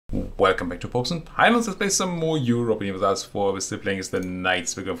Welcome back to Popes and Highlands. Let's play some more Europa Universalis IV. We're still playing as the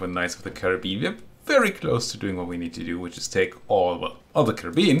Knights. We're going for Knights of the Caribbean. We're very close to doing what we need to do, which is take all the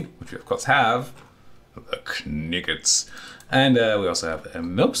Caribbean, which we of course have, the Kniggets. And we also have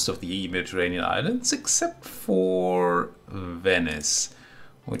most of the Mediterranean islands, except for Venice,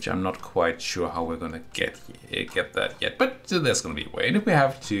 which I'm not quite sure how we're going to get that yet. But there's going to be a way. And if we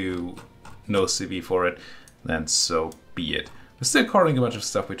have to no CV for it, then so be it. We're still covering a bunch of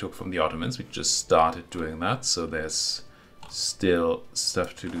stuff we took from the Ottomans. We just started doing that, so there's still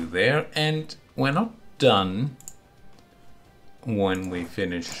stuff to do there. And we're not done when we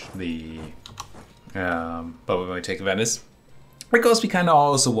finish the... but we're going to take Venice, because we kind of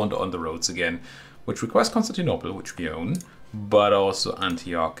also want on the roads again, which requires Constantinople, which we own, but also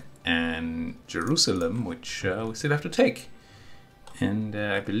Antioch and Jerusalem, which we still have to take. And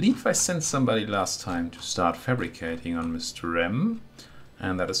I believe I sent somebody last time to start fabricating on Mr. M,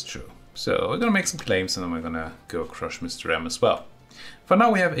 and that is true. So we're going to make some claims, and then we're going to go crush Mr. M as well. For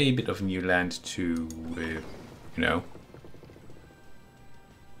now we have a bit of new land to, you know...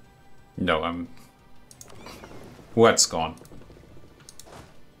 No, I'm... What's gone?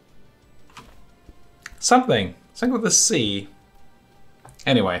 Something with the C.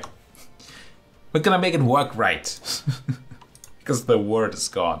 Anyway, we're going to make it work right. Because the word is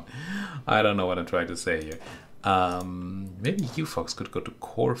gone. I don't know what I'm trying to say here. Maybe you folks could go to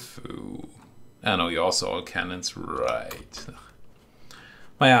Corfu. I know you're also all cannons, right?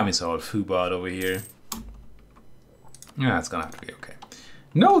 My army's all foobarred over here. Yeah, it's gonna have to be okay.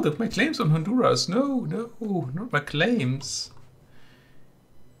 No, my claims on Honduras. No, not my claims.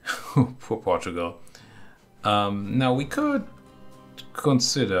 Poor Portugal. Now we could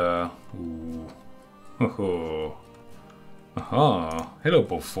consider. Ooh. Hello,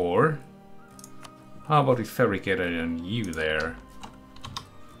 Beaufort. How about we fabricate it on you there?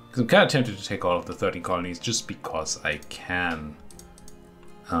 Because I'm kind of tempted to take all of the 13 colonies just because I can.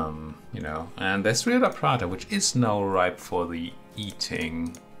 You know. And there's Rio da Prata, which is now ripe for the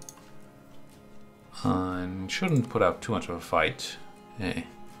eating. And shouldn't put up too much of a fight.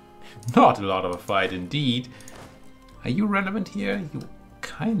 Not a lot of a fight, indeed. Are you relevant here? You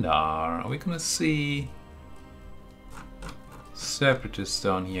kinda are. Are we gonna see... Separatists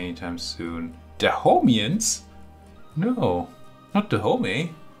down here anytime soon? Dahomians? No, not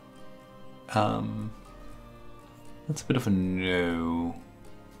Dahomey. That's a bit of a no.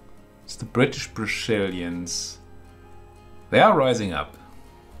 It's the British Brazilians. They are rising up.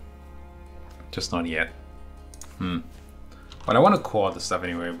 Just not yet. Well, I want to core the stuff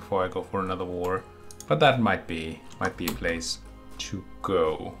anyway before I go for another war. But that might be a place to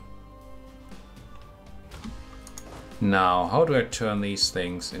go. Now, how do I turn these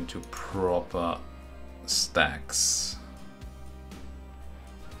things into proper stacks?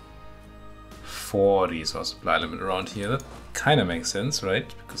 40 is our supply limit around here. That kind of makes sense,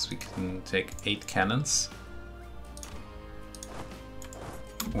 right? Because we can take 8 cannons,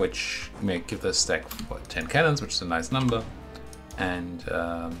 which may give the stack for 10 cannons, which is a nice number, and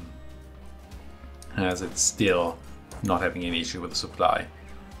has it still not having any issue with the supply.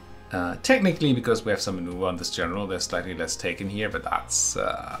 Technically, because we have some maneuver on this general, there's slightly less taken here, but that's...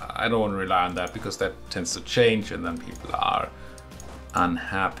 I don't want to rely on that because that tends to change and then people are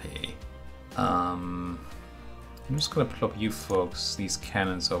unhappy. I'm just going to plop you folks, these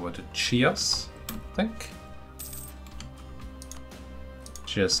cannons, over to Chios, I think.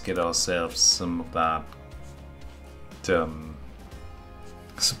 Just get ourselves some of that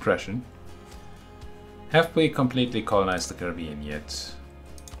suppression. Have we completely colonized the Caribbean yet?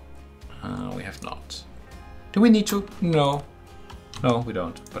 We have not. Do we need to? No. No, we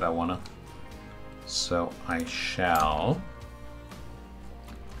don't, but I wanna. So I shall.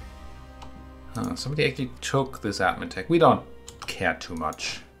 Somebody actually took this admin tech. We don't care too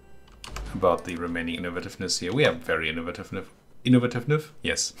much about the remaining innovativeness here. We are very innovative?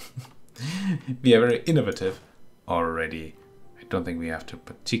 Yes. We are very innovative already. I don't think we have to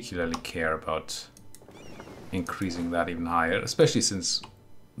particularly care about increasing that even higher, especially since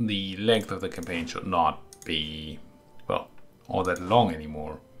the length of the campaign should not be, well, all that long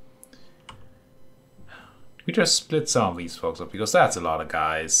anymore. We just split some of these folks up because that's a lot of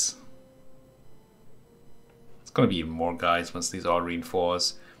guys. It's gonna be even more guys once these all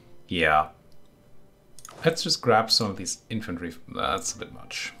reinforce. Yeah. Let's just grab some of these infantry. That's a bit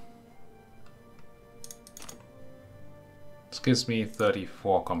much. This gives me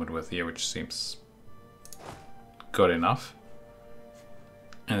 34 combat width here, which seems good enough.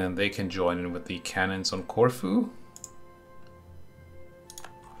 And then they can join in with the cannons on Corfu.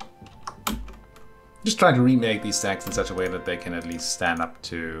 Just trying to remake these tanks in such a way that they can at least stand up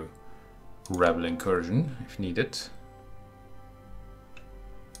to rebel incursion if needed.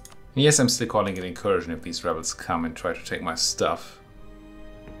 And yes, I'm still calling it incursion if these rebels come and try to take my stuff.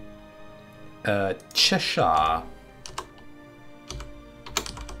 Cheshire.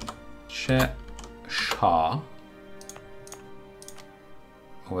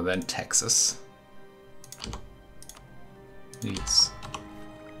 Or then Texas. Needs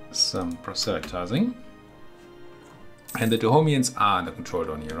some proselytizing. And the Dahomians are under control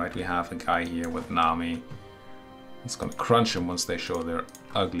down here, right? We have a guy here with an army. It's gonna crunch them once they show their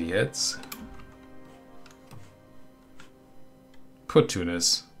ugly heads. Poor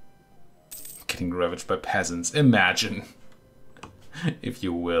Tunis. Getting ravaged by peasants. Imagine. If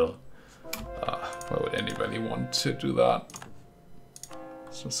you will. Why would anybody want to do that?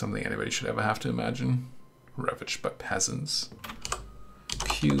 It's not something anybody should ever have to imagine. Ravaged by peasants.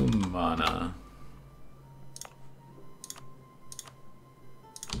 Cumana.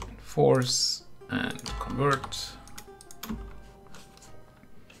 Enforce and convert.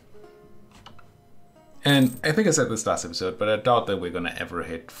 And I think I said this last episode, but I doubt that we're gonna ever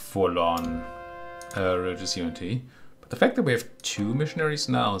hit full-on religious unity. But the fact that we have 2 missionaries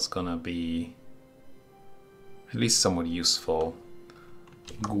now is gonna be at least somewhat useful.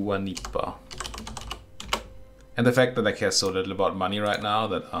 Guanipa. And the fact that I care so little about money right now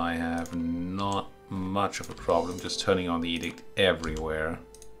that I have not much of a problem just turning on the edict everywhere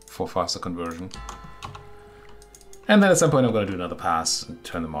for faster conversion. And then at some point I'm going to do another pass and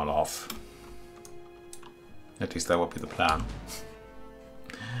turn them all off. At least that would be the plan.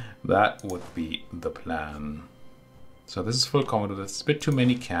 That would be the plan. So this is full combat. That's a bit too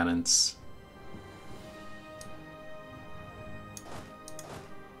many cannons.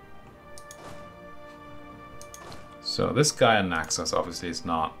 So this guy in Naxos obviously is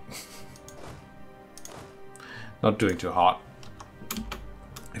not doing too hot.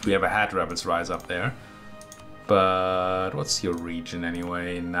 If we ever had rebels rise up there. But what's your region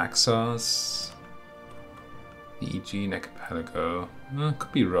anyway? Naxos, the Aegean Archipelago.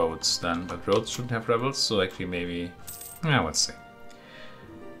 Could be Rhodes then, but Rhodes shouldn't have rebels, so actually maybe. Yeah, let's see.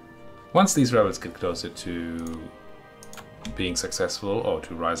 Once these rebels get closer to being successful or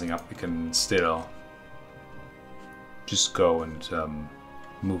to rising up, we can still just go and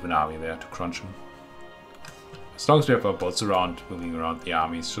move an army there to crunch them. As long as we have our boats around, moving around the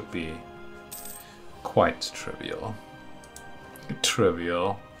armies should be quite trivial.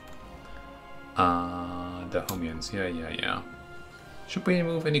 Dahomians, yeah. Should we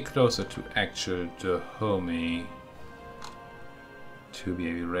move any closer to actual Dahomey to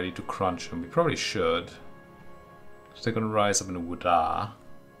be ready to crunch them? We probably should. So they're gonna rise up in Wudar.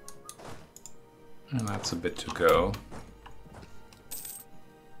 And that's a bit to go.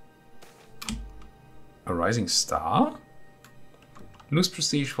 A rising star? Lose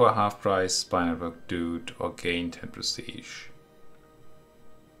prestige for a half price spy network dude or gain 10 prestige.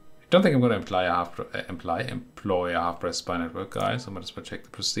 I don't think I'm going to employ a half price spy network guy, so I might as well check the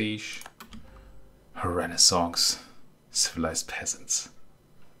prestige. Renaissance. Civilized peasants.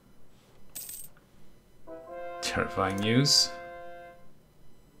 Terrifying news.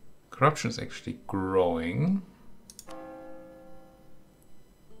 Corruption is actually growing.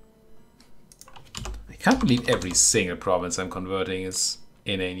 I can't believe every single province I'm converting is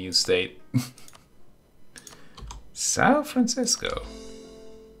in a new state. San Francisco.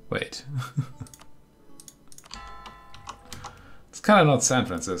 Wait. It's kind of not San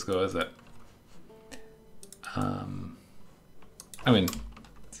Francisco, is it? I mean,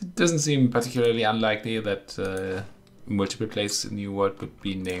 it doesn't seem particularly unlikely that multiple places in the New World would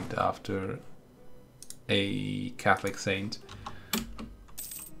be named after a Catholic saint.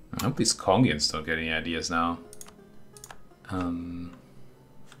 I hope these Kongians don't get any ideas now.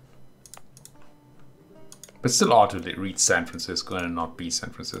 But still ought to read San Francisco and not be San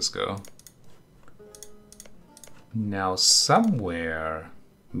Francisco. Now somewhere...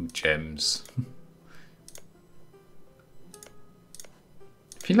 Ooh, gems.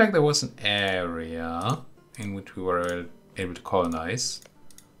 I feel like there was an area in which we were able to colonize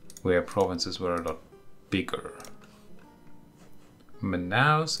where provinces were a lot bigger.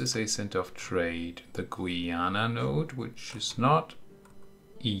 Manaus is a center of trade, the Guyana node, which is not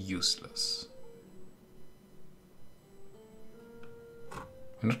useless.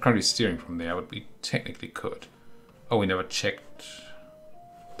 I'm not currently steering from there, but we technically could. Oh, we never checked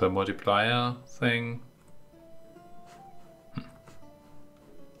the multiplier thing.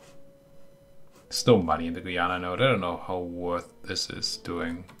 There's no money in the Guyana node. I don't know how worth this is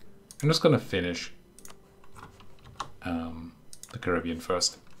doing. I'm just gonna finish the Caribbean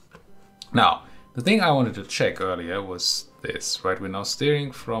first. Now, The thing I wanted to check earlier was this, right? We're now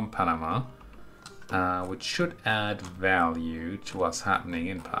steering from Panama, which should add value to what's happening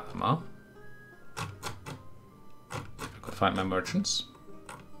in Panama. I could find my merchants.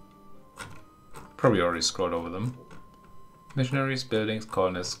 Probably already scrolled over them. Missionaries, buildings,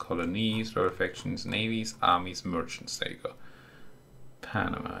 colonists, colonies, rarefactions, navies, armies, merchants. There you go.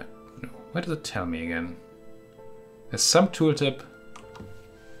 Panama. No. Where does it tell me again? There's some tooltip.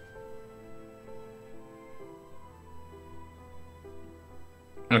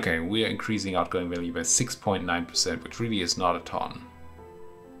 Okay, we are increasing outgoing value by 6.9%, which really is not a ton.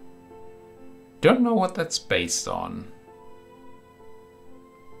 Don't know what that's based on.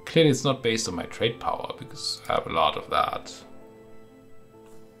 Clearly it's not based on my trade power, because I have a lot of that.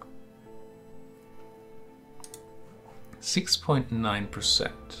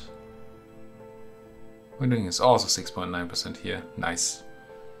 6.9%. We're doing is also 6.9% here. Nice.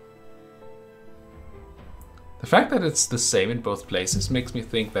 The fact that it's the same in both places makes me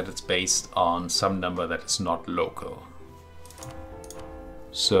think that it's based on some number that is not local.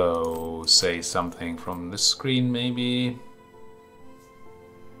 So, say something from this screen maybe.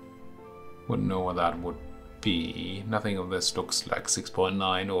 Wouldn't know what that would be. Nothing of this looks like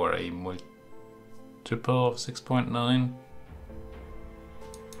 6.9 or a multiple of 6.9.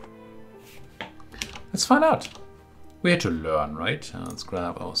 Let's find out. We're here to learn, right? Let's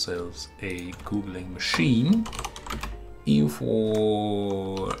grab ourselves a Googling machine.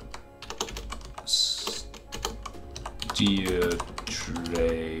 EU4 steer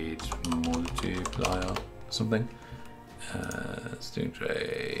trade multiplier something. Steering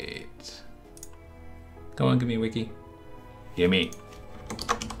trade. Come on, give me a wiki. Gimme.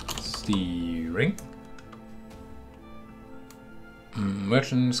 Steering.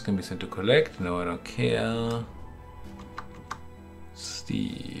 Merchants can be sent to collect. No, I don't care.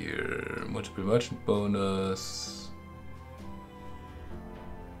 Steer. Multiple merchant bonus.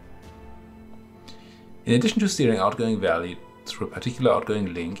 In addition to steering outgoing value through a particular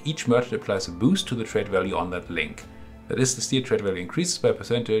outgoing link, each merchant applies a boost to the trade value on that link. That is, the steer trade value increases by a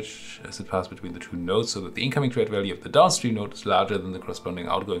percentage as it passes between the two nodes, so that the incoming trade value of the downstream node is larger than the corresponding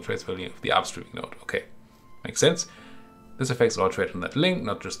outgoing trade value of the upstream node. Okay, makes sense. This affects all trade on that link,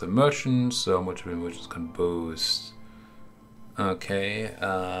 not just the merchants, so multiple merchants can boost. Okay,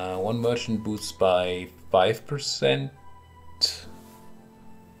 one merchant boosts by 5%,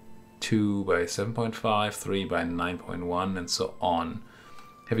 2 by 7.5, 3 by 9.1, and so on.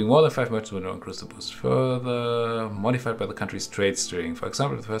 Having more than 5 merchants will now increase the boost further, modified by the country's trade steering. For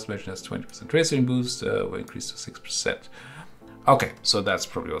example, if the first merchant has 20% trade steering boost, will increase to 6%. Okay, so that's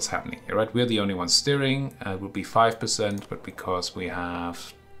probably what's happening here, right? We're the only ones steering. It will be 5%, but because we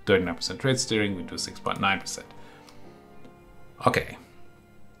have 39% trade steering, we do 6.9%. Okay,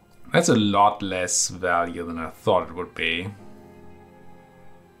 that's a lot less value than I thought it would be.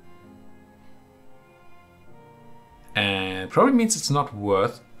 And probably means it's not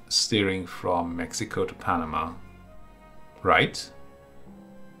worth steering from Mexico to Panama, right?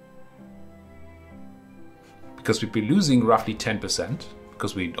 Because we'd be losing roughly 10%,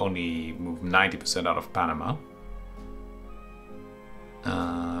 because we'd only move 90% out of Panama.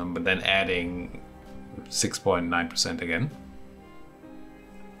 But then adding 6.9% again.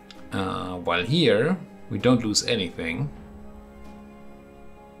 While here, we don't lose anything.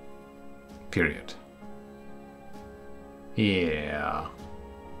 Period. Yeah.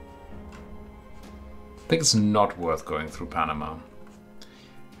 I think it's not worth going through Panama.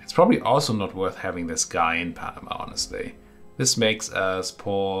 It's probably also not worth having this guy in Panama, honestly. This makes us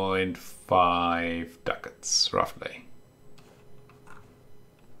 0.5 ducats, roughly.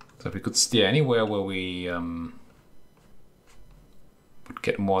 So if we could steer anywhere where we would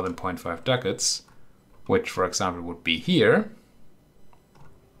get more than 0.5 ducats, which for example would be here,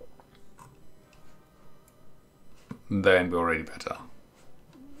 then we're already better.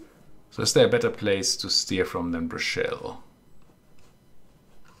 So is there a better place to steer from than Brazil?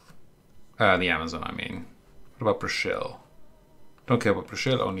 The Amazon, I mean. What about Brazil? Don't care about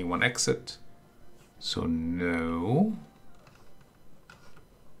Brazil, only one exit. So no.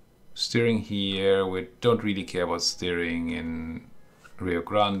 Steering here, we don't really care about steering in Rio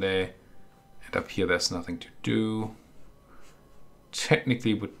Grande. And up here there's nothing to do.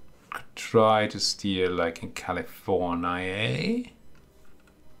 Technically we could try to steer like in California.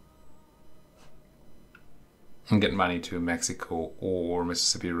 And get money to Mexico or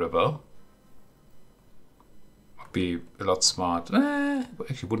Mississippi River. Would be a lot smart.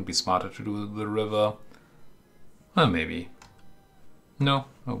 Actually wouldn't be smarter to do the river. Well, maybe. No,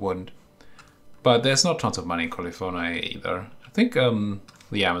 I wouldn't. But there's not tons of money in California either. I think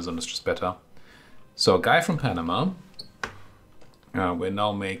the Amazon is just better. So a guy from Panama. We're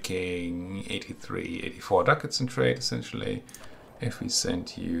now making 83, 84 ducats in trade, essentially. If we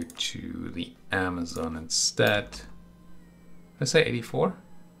send you to the Amazon instead, let's say 84.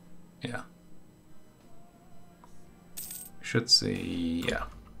 Yeah. Should see, yeah,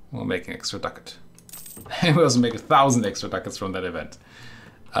 we'll make an extra ducat. We also make 1,000 extra ducats from that event.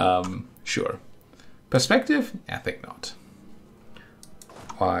 Sure. Perspective? I think not.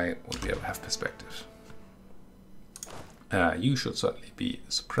 Why would we ever have perspective? You should certainly be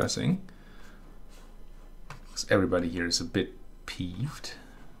suppressing, because everybody here is a bit peeved.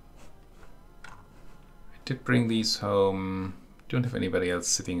 I did bring these home. Don't have anybody else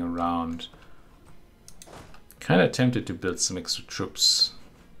sitting around. Kind of tempted to build some extra troops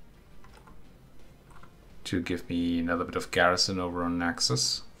to give me another bit of garrison over on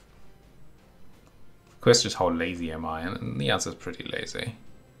Naxos. Question is, how lazy am I? And the answer is pretty lazy.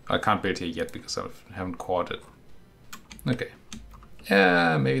 I can't build here yet because I haven't quartered. Okay.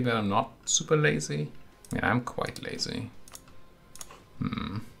 Yeah, maybe then I'm not super lazy. Yeah, I'm quite lazy.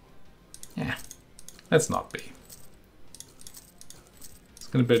 Yeah, let's not be.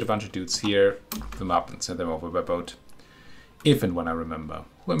 Just gonna build a bunch of dudes here, put them up and send them over by boat. If and when I remember.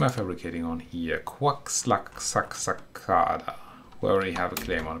 Who am I fabricating on here? Quaxlaxaxacada. We already have a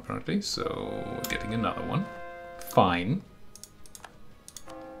claim on apparently, so we're getting another one. Fine.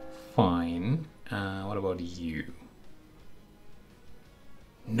 Fine. What about you?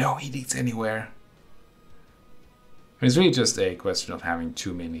 No edicts anywhere. It's really just a question of having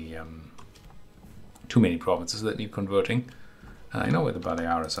too many provinces that need converting. I know where the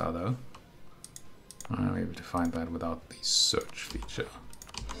Baleares are though. I'm able to find that without the search feature.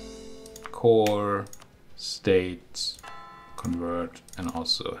 Core, state, convert, and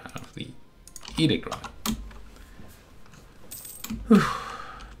also have the edict running.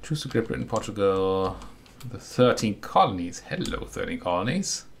 Choose to Great Britain, Portugal. The 13 colonies. Hello, 13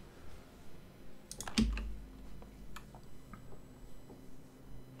 colonies.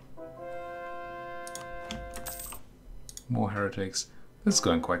 More heretics. This is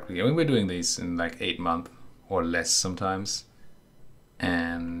going quite quickly. I mean, we're doing these in like 8 months or less sometimes.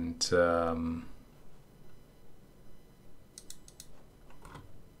 And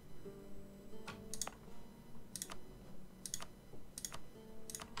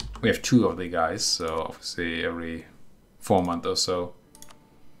we have 2 of the guys, so obviously every 4 months or so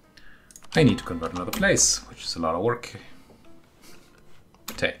I need to convert another place, which is a lot of work.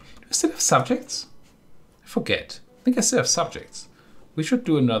 But hey, do I still have subjects? I forget. I think I still have subjects. We should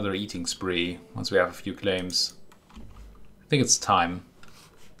do another eating spree once we have a few claims. I think it's time.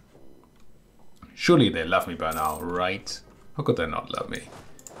 Surely they love me by now, right? How could they not love me?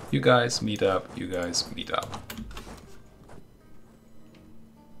 You guys meet up, you guys meet up.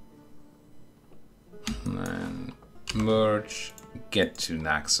 And merge, get to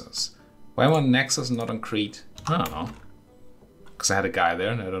Naxos. Why am I on Naxos and not on Crete? I don't know. Because I had a guy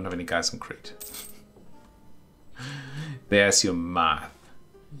there and I don't have any guys on Crete. There's your math.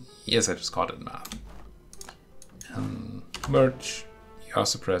 Yes, I just called it math. Merge, you are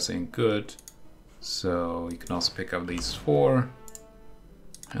suppressing, good. So you can also pick up these 4.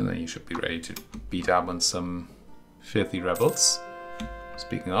 And then you should be ready to beat up on some filthy rebels.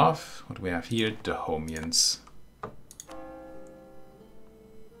 Speaking of, what do we have here? Dahomians.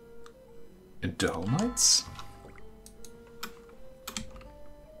 Dahomites?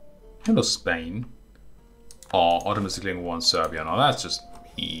 Hello, Spain. Oh, Ottomans declaring war on Serbia. No, that's just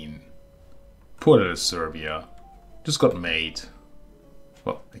mean. Poor little Serbia. Just got made.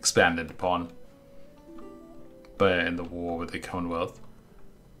 Well, expanded upon. But in the war with the Commonwealth.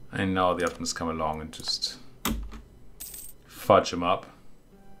 And now the Ottomans come along and just fudge them up.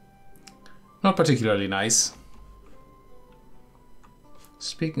 Not particularly nice.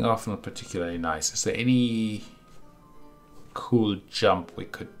 Speaking of not particularly nice, is there any cool jump we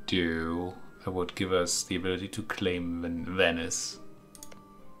could do that would give us the ability to claim Venice?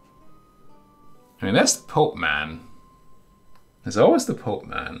 I mean, that's the Pope Man. There's always the Pope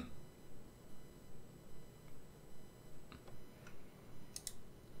Man.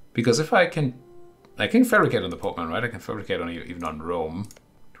 Because if I can fabricate on the Pope Man, right? I can fabricate on even on Rome.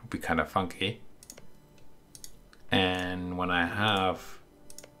 It would be kind of funky. And when I have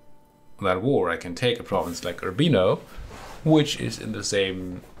that war, I can take a province like Urbino, which is in the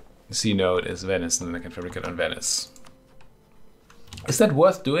same C node as Venice, and then I can fabricate on Venice. Is that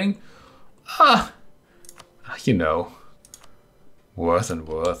worth doing? You know, worth and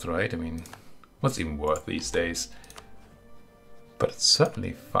worth, right? I mean, what's even worth these days? But it's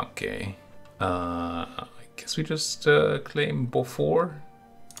certainly funky. I guess we just claim Beaufort.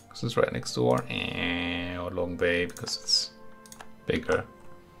 because it's right next door, or Long Bay because it's bigger.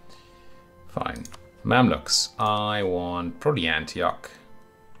 Fine. Mamluks. I want probably Antioch,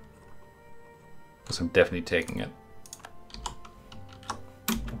 because I'm definitely taking it.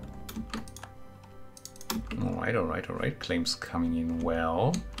 Alright, alright, alright. Claims coming in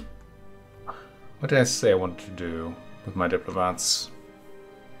well. What did I say I wanted to do with my diplomats?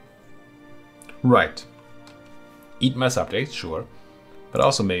 Right. Eat my subjects, sure. But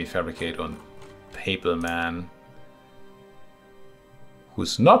also maybe fabricate on Papal Man,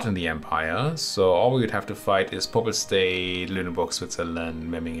 who's not in the Empire. So all we would have to fight is Papal State, Lüneburg, Switzerland,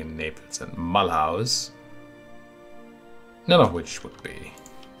 Memmingen, Naples, and Mulhouse. None of which would be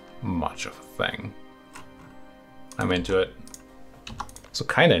much of a thing. I'm into it. So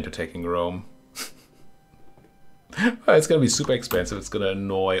kinda into taking Rome. It's gonna be super expensive. It's gonna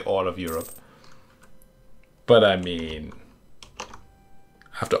annoy all of Europe. But I mean,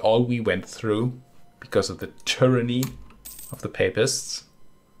 after all we went through because of the tyranny of the papists,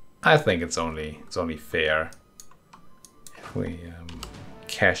 I think it's only fair if we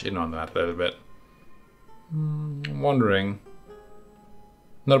cash in on that a little bit. I'm wondering,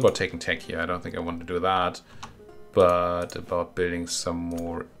 not about taking tech here. I don't think I want to do that, but about building some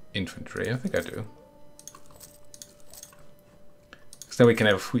more infantry. I think I do. Because then we can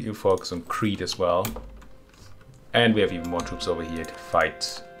have a few focus on Crete as well. And we have even more troops over here to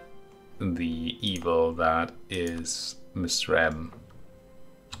fight the evil that is Mr. M.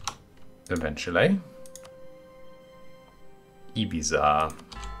 Eventually. Ibiza.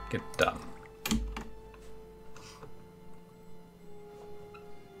 Get done.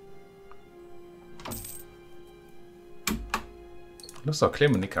 Looks like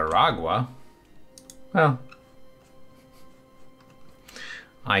claim Nicaragua. Well,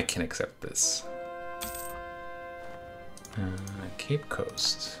 I can accept this. Cape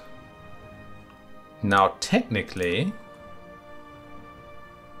Coast. Now, technically,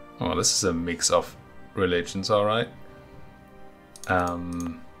 oh, this is a mix of religions, all right.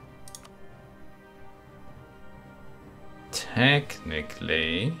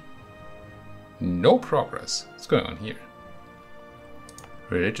 Technically, no progress. What's going on here?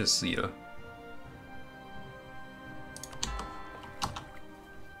 Religious zeal.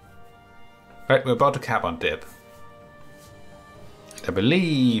 Right, we're about to cap on dip. I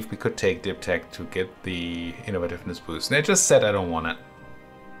believe we could take dip tech to get the innovativeness boost. And I just said I don't want it.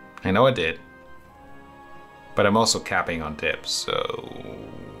 I know I did. But I'm also capping on dip, so...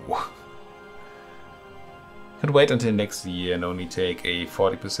 could wait until next year and only take a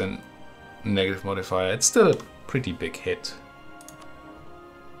 40% negative modifier. It's still a pretty big hit.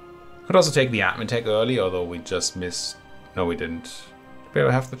 Could also take the admin tech early, although we just missed... No, we didn't. Did we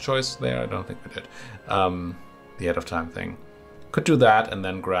ever have the choice there? I don't think we did. The head of time thing. Could do that and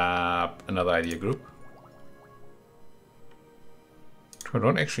then grab another idea group. I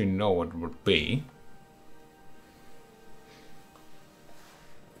don't actually know what it would be.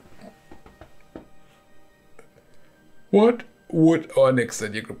 What would our next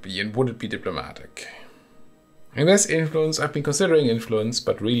idea group be, and would it be diplomatic? And there's influence. I've been considering influence,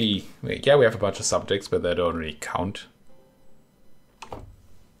 but really, yeah, we have a bunch of subjects, but they don't really count.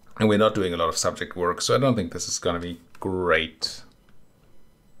 And we're not doing a lot of subject work, so I don't think this is going to be great.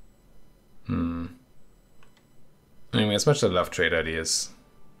 Anyway, as much as I love trade ideas,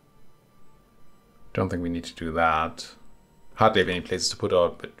 don't think we need to do that. Hardly have any places to put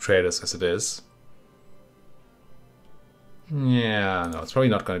out traders as it is. Yeah, no, it's probably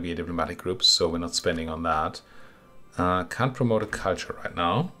not going to be a diplomatic group, so we're not spending on that. Can't promote a culture right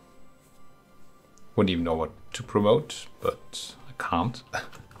now. Wouldn't even know what to promote, but I can't.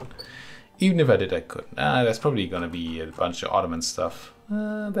 Even if I did, I could. There's probably going to be a bunch of Ottoman stuff.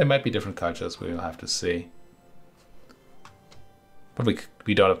 There might be different cultures, we'll have to see. But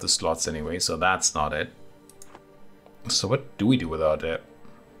we don't have the slots anyway, so that's not it. So what do we do without it?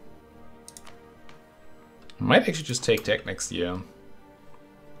 Might actually just take tech next year.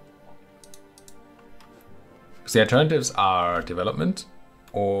 Because the alternatives are development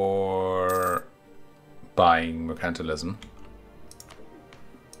or buying mercantilism.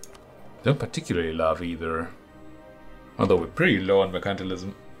 Don't particularly love either. Although we're pretty low on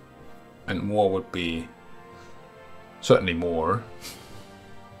mercantilism. And more would be certainly more.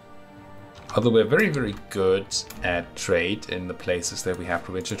 Although we're very, very good at trade in the places that we have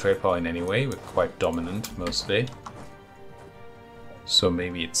provincial trade power in anyway. We're quite dominant mostly. So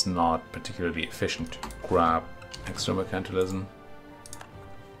maybe it's not particularly efficient to grab extra mercantilism.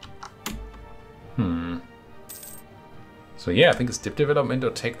 So yeah, I think it's dip development or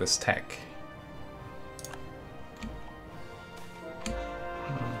take this tech.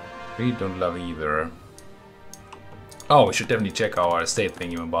 Really don't love either. Oh, we should definitely check our estate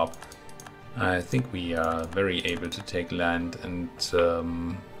thingy, Bob. I think we are very able to take land and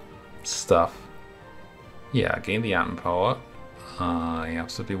stuff. Yeah, gain the atom power. I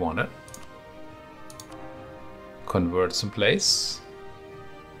absolutely want it. Convert some place.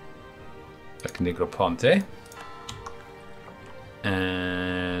 Like Negroponte.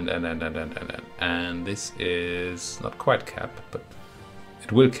 And this is not quite cap, but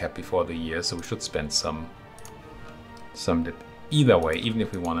it will cap before the year, so we should spend some dip. Either way, even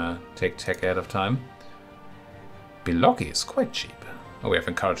if we want to take tech ahead of time. Biloki is quite cheap. Oh, we have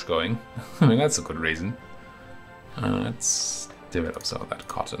encourage going. I mean, that's a good reason. Let's develop some of that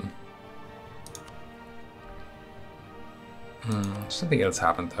cotton. Something else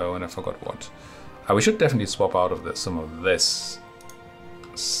happened though, and I forgot what. We should definitely swap out of some of this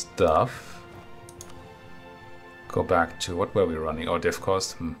stuff. Go back to what were we running? Oh, diff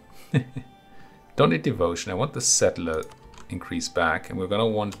cost. Don't need devotion. I want the settler increase back, and we're gonna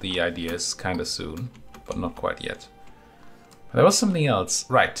want the ideas kind of soon, but not quite yet. There was something else,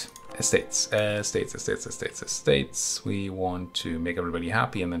 right? Estates. We want to make everybody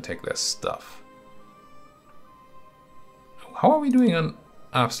happy and then take their stuff. How are we doing on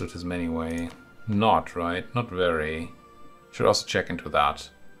absolutism anyway? Not, right? Not very. Should also check into that.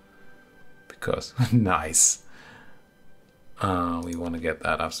 Because, nice. We want to get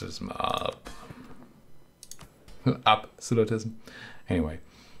that absolutism up. Absolutism. Anyway.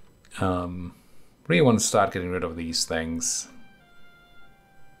 Really want to start getting rid of these things.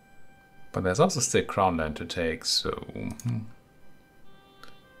 But there's also still crown land to take, so...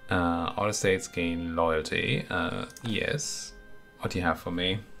 all estates gain loyalty. Yes. What do you have for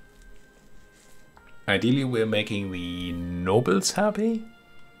me? Ideally, we're making the nobles happy.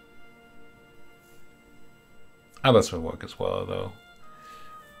 Others will work as well, though.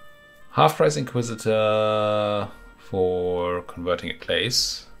 Half-price Inquisitor for converting a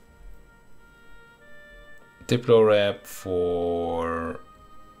place. Diplo-rep for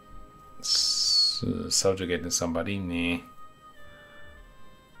subjugating somebody. Nah.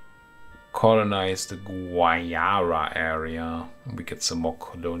 Colonize the Guayara area. We get some more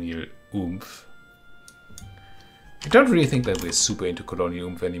colonial oomph. I don't really think that we're super into colonial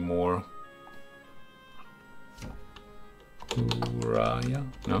oomph anymore. Guraya?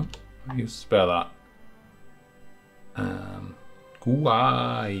 No? How do you spell that?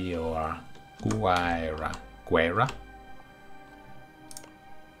 Guayara. Guayra. Guayra?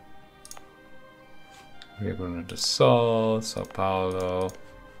 We're going to Sol, Sao Paulo.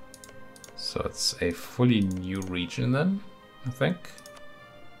 So it's a fully new region then, I think.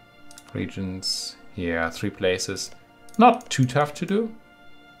 Regions, yeah, 3 places. Not too tough to do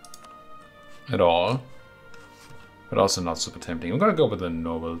at all, but also not super tempting. I'm gonna go with the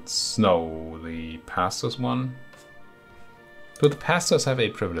nobles. No, the pastors one. Do the pastors have a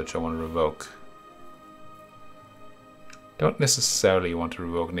privilege I want to revoke? Don't necessarily want to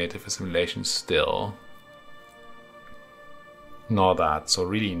revoke native assimilation still. Nor that, so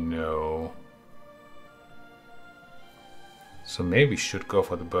really no. So maybe we should go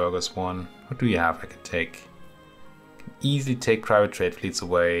for the burgers one. What do you have I could take? Can easily take private trade fleets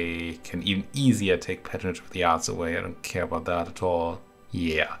away. Can even easier take patronage of the arts away. I don't care about that at all.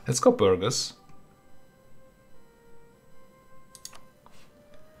 Yeah, let's go burgers.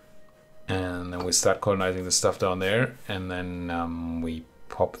 And then we start colonizing the stuff down there. And then we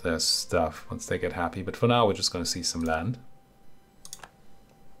pop their stuff once they get happy. But for now, we're just going to see some land.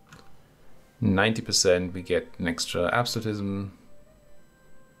 90%, we get an extra absolutism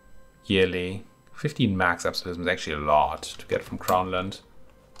yearly. 15 max absolutism is actually a lot to get from Crownland.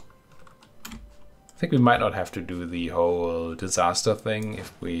 I think we might not have to do the whole disaster thing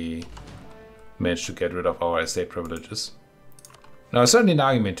if we manage to get rid of our estate privileges. Now, there's certainly an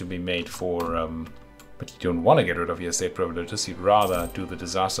argument to be made for, but you don't want to get rid of your estate privileges. You'd rather do the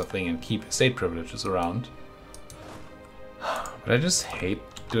disaster thing and keep estate privileges around. But I just hate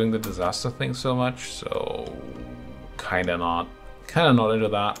doing the disaster thing so much, so kinda not into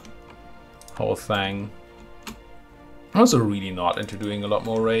that whole thing. I'm also really not into doing a lot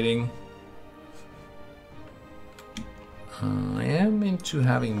more raiding. I am into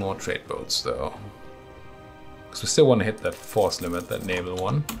having more trade boats though, because we still want to hit that force limit, that naval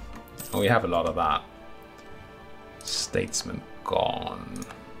one, and we have a lot of that. Statesman gone.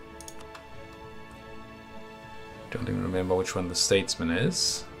 Don't even remember which one the statesman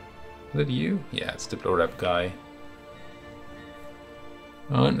is. Is it you? Yeah, it's Diplo Rep guy.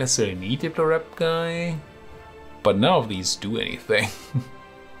 I don't necessarily need Diplo Rep guy, but none of these do anything.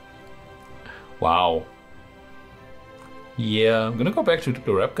 Wow. Yeah, I'm gonna go back to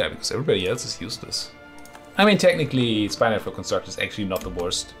the rep guy because everybody else is useless. I mean, technically, Spy Network Construction is actually not the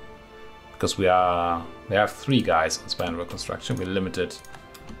worst because we have 3 guys on Spy Network Construction. We're limited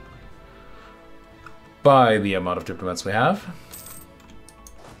by the amount of diplomats we have,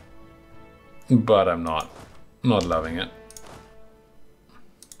 but I'm not loving it.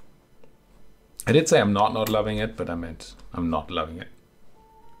 I did say I'm not loving it, but I meant I'm not loving it.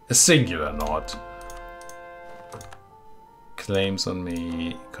 A singular not. Claims on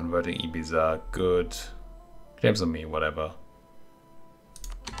me, converting Ibiza, good. Claims on me, whatever.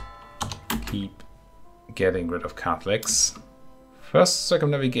 Keep getting rid of Catholics. First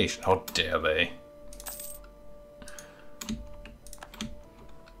circumnavigation, how dare they?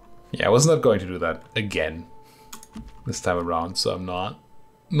 Yeah, I was not going to do that again this time around, so I'm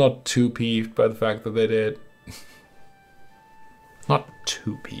not too peeved by the fact that they did. Not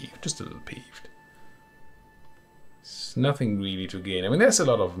too peeved, just a little peeved. There's nothing really to gain. I mean, there's a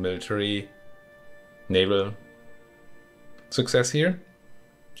lot of military, naval success here.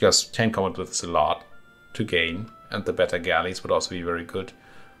 Because 10 combat width is a lot to gain, and the better galleys would also be very good.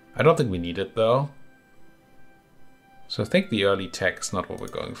 I don't think we need it though. So I think the early tech is not what we're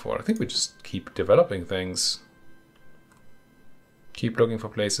going for. I think we just keep developing things. Keep looking for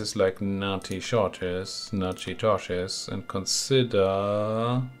places like Nati Shortes, Nachi Toshes, and consider...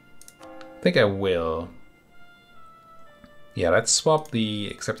 I think I will. Yeah, let's swap the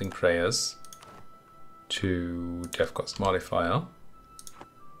accepting prayers to death cost modifier.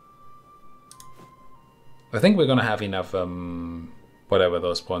 I think we're gonna have enough, whatever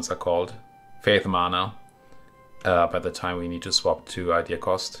those points are called, faith mana, by the time we need to swap to idea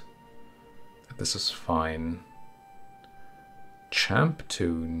cost. This is fine. Champ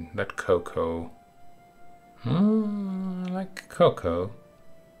tune, let Coco. I like Coco.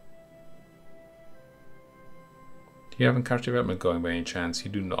 Do you have encouraged development going by any chance?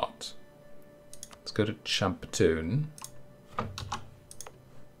 You do not. Let's go to Champatoon.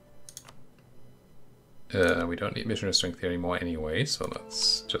 We don't need missionary strength here anymore anyway, so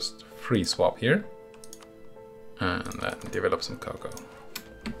let's just free swap here. And then develop some cocoa.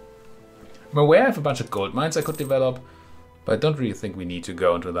 I'm aware I have a bunch of gold mines I could develop, but I don't really think we need to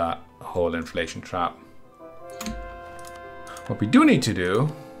go into that whole inflation trap. What we do need to do,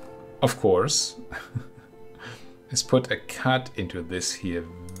 of course, is put a cut into this here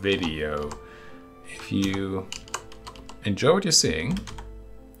video. If you enjoy what you're seeing,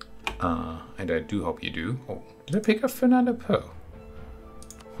 and I do hope you do. Oh, did I pick up Fernando Poe?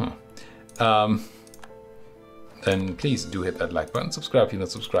 Huh. Then please do hit that like button, subscribe if you're not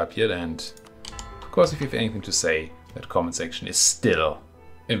subscribed yet, and of course if you have anything to say, that comment section is still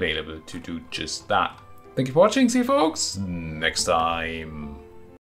available to do just that. Thank you for watching, see you folks next time.